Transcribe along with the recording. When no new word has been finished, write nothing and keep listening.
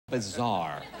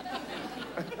bizarre.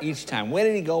 Each time. Where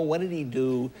did he go? What did he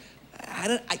do?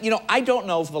 I don't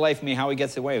know for the life of me how he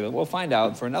gets away with it. We'll find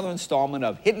out for another installment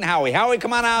of Hittin' Howie. Howie,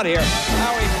 come on out here.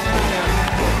 Howie, come on out here.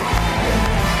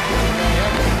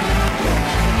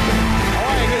 How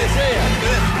are you? Good to see you.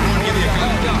 Good.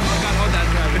 Hold that.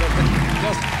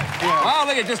 Wow,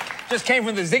 look, it just came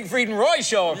from the Siegfried and Roy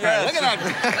show, apparently.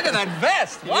 Yes. Look at that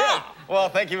vest. Wow. Yeah. Well,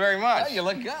 thank you very much. Oh, you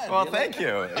look good. Well, thank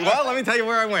you. Well, let me tell you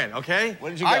where I went, okay?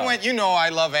 Where did you go? I went, you know I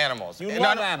love animals. You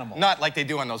love animals? Not like they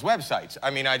do on those websites. I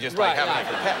mean, I just like having them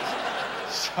for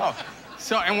pets.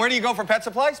 So, and where do you go for pet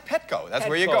supplies? Petco. That's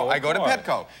where you go. I go to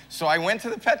Petco. So I went to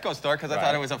the Petco store because I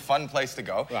thought it was a fun place to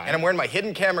go. Right. And I'm wearing my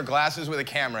hidden camera glasses with a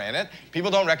camera in it. People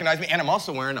don't recognize me. And I'm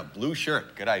also wearing a blue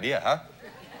shirt. Good idea, huh?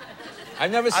 I've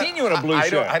never seen you in a blue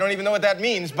shirt. I don't even know what that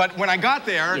means, but when I got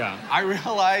there, I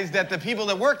realized that the people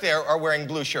that work there are wearing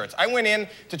blue shirts. I went in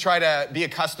to try to be a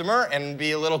customer and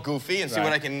be a little goofy and see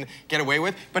what I can get away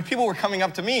with, but people were coming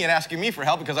up to me and asking me for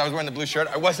help because I was wearing the blue shirt.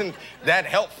 I wasn't that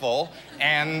helpful,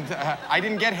 and I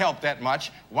didn't get help that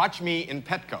much. Watch me in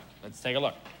Petco. Let's take a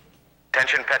look.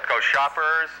 Attention Petco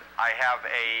shoppers, I have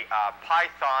a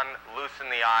python loose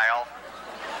in the aisle.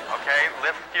 Okay,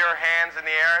 lift your hands in the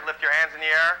air, lift your hands in the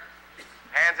air.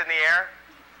 Hands in the air.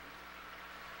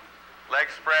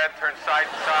 Legs spread, turn side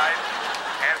to side.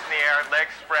 Hands in the air,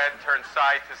 legs spread, turn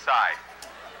side to side.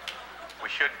 We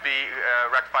should be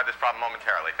rectify this problem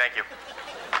momentarily. Thank you.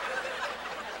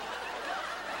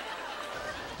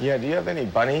 Yeah, do you have any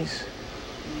bunnies?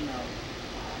 No.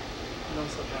 I don't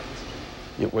sell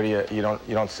bunnies. What do you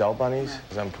don't sell bunnies?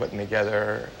 No. I'm putting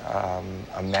together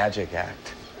a magic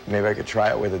act. Maybe I could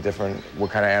try it with a different, what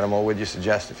kind of animal would you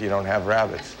suggest if you don't have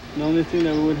rabbits? The only thing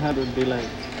that we would have would be like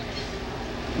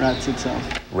rats itself.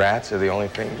 Rats are the only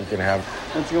thing you can have?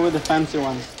 Let's go with the fancy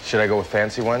ones. Should I go with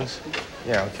fancy ones?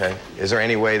 Yeah, okay. Is there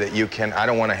any way that you can, I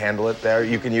don't want to handle it there.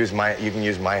 You can use my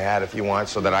hat if you want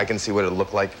so that I can see what it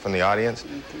looked like from the audience?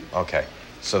 Okay.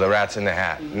 So the rat's in the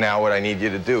hat. Now what I need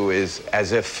you to do is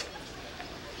as if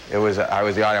I was the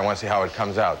audience, I want to see how it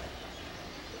comes out.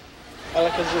 I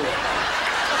like a zoo.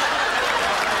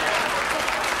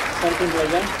 Something like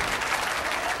that?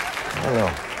 I don't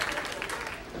know.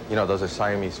 You know, those are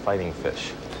Siamese fighting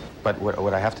fish. But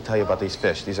what I have to tell you about these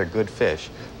fish, these are good fish,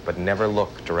 but never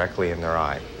look directly in their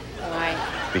eye. Why?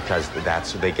 Because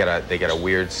they get a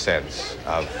weird sense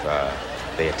of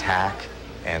they attack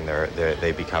and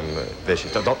they become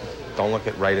vicious. Don't look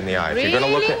it right in the eye. Really? If you're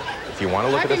gonna look at, if you want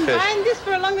to look at a fish. I've been buying this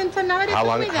for a long time now.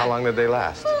 How long did they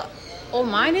last? Oh,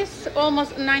 mine is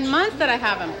almost 9 months that I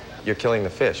have them. You're killing the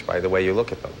fish by the way you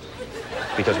look at them.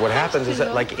 Because what happens is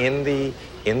that, like in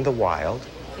the wild,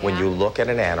 when you look at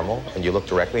an animal and you look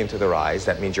directly into their eyes,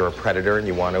 that means you're a predator and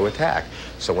you want to attack.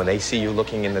 So when they see you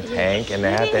looking in the tank and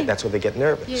that's where they get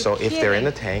nervous. So if they're in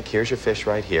the tank, here's your fish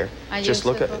right here. Just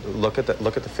look at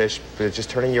the fish, but just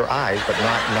turning your eyes, but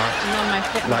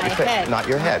not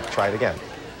your head. Try it again.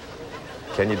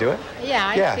 Can you do it? Yeah,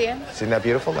 I see it. Isn't that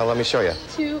beautiful? Now let me show you.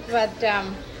 But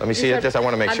let me see it. Just I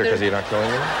want to make sure because you're not killing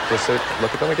them. Just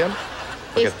look at them again.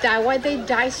 Is that why they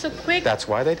die so quick? That's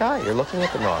why they die. You're looking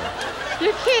at them wrong.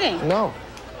 You're kidding. No.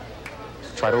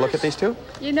 Try to look at these two.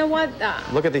 You know what?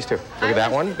 Look at these two. Look at that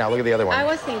one. Now look at the other one. I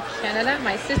was in Canada.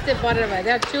 My sister bought it right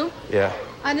there too. Yeah.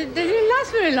 And it didn't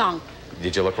last very long.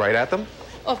 Did you look right at them?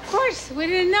 Of course. We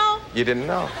didn't know. You didn't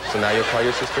know. So now you'll call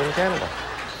your sister in Canada.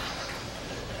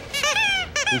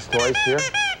 These toys here,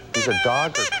 these are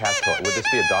dog or cat toys? Would this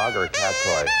be a dog or a cat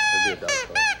toy? It would be a dog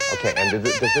toy. Okay, and does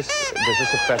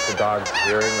this affect the dog's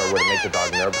hearing, or would it make the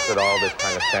dog nervous at all, this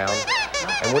kind of sound?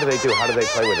 And what do they do? How do they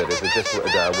play with it? Is it just with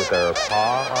their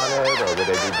paw on it, or would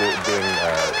they be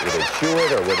would they chew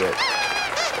it, or would it?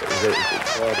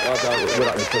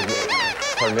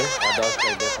 Pardon me? Our dogs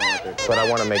play different with it. But I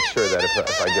want to make sure that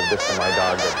if I give this to my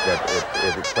dog,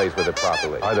 that it plays with it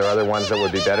properly. Are there other ones that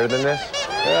would be better than this?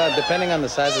 Depending on the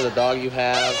size of the dog you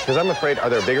have. Because I'm afraid, are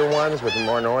there bigger ones with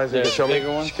more noise? There's Can you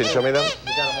bigger ones. Can you show me them?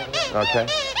 You got them over there. Okay.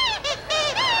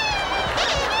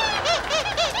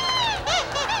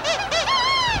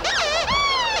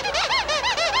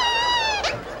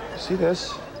 See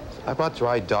this? I bought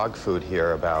dry dog food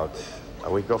here about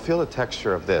a week ago. Feel the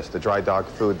texture of this, the dry dog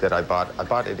food that I bought. I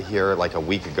bought it here like a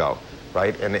week ago,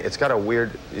 right? And it's got a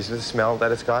weird, is this the smell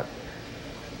that it's got?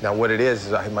 Now what it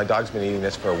is my dog's been eating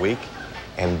this for a week,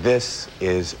 and this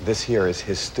here is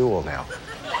his stool now.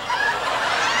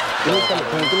 Can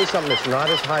you give me something that's not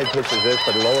as high pitched as this,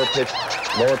 but lower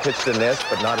pitched than this,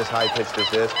 but not as high pitched as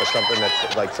this, but something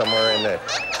that's like somewhere in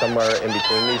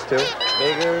between these two?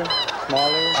 Bigger,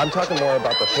 smaller? I'm talking more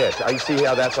about the pitch. I see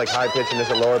how that's like high pitch and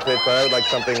this is lower pitch, but I would like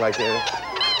something like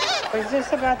Is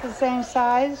this about the same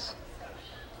size?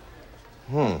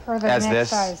 Or the As next this?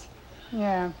 size?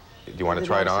 Yeah. Do you want to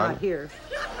try it on? Here.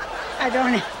 I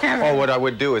don't have Oh, what I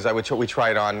would do is we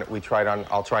try it on.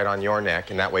 I'll try it on your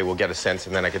neck, and that way we'll get a sense,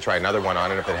 and then I could try another one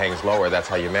on, and if it hangs lower, that's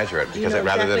how you measure it, because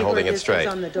rather than holding it straight.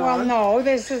 Well, no,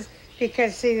 this is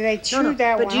because see they chewed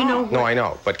that one. But you know. No, I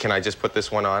know, but can I just put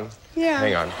this one on? Yeah.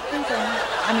 Hang on.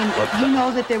 I mean, you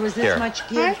know that there was this Here. much I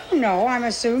give. don't know. I'm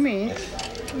assuming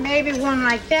maybe one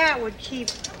like that would keep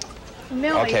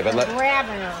Millie Okay, but from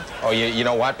grabbing her. Oh, you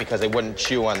know what? Because they wouldn't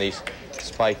chew on these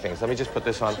spike things. Let me just put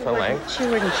this on for length. She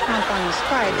wouldn't chomp on the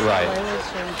spikes. Right. That way,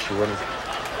 would she? She wouldn't.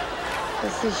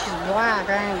 But see, she's black.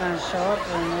 I ain't gonna show up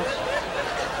very much.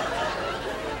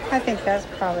 I think that's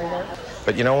probably it.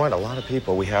 But you know what? A lot of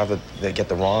people, they get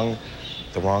the wrong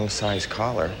size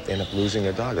collar, they end up losing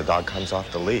their dog. The dog comes off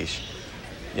the leash,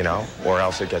 you know, or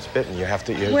else it gets bitten. You have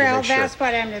to make sure. That's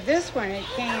what happened to this one. It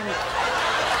came, you know.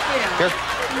 Here.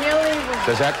 Millie was.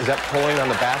 Is that pulling on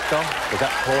the back though? Does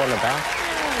that pull on the back?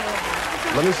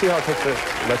 Let me see how it takes the.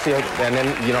 Let's see how, and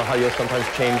then you know how you'll sometimes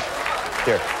change.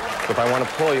 Here, if I want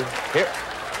to pull you,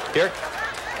 here,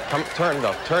 come, turn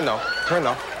though.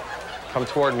 Come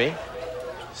toward me.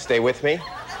 Stay with me.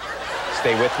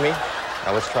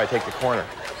 Now let's try take the corner.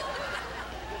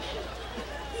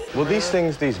 Will these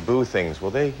things, these boo things,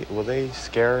 will they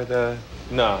scare the?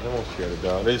 No, they won't scare the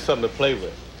dog. They're just something to play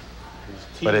with.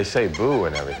 But they say boo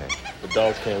and everything. The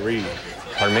dogs can't read.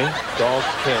 Pardon me? Dogs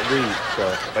can't read,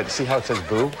 so. But see how it says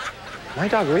boo? My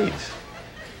dog reads.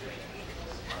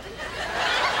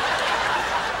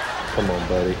 Come on,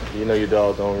 buddy. You know your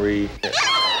dog don't read.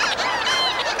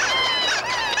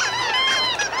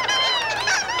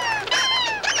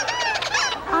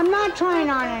 I'm not trying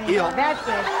on anything. Heel. That's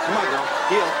it. Come on, girl.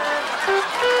 Heel.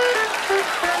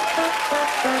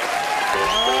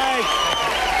 All right.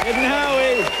 Hidden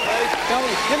Howie.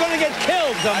 You're going to get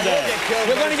killed someday.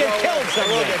 You're going to get killed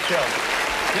someday. I will get killed.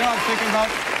 You know what I'm thinking about?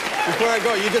 Before I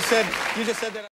go, you just said that.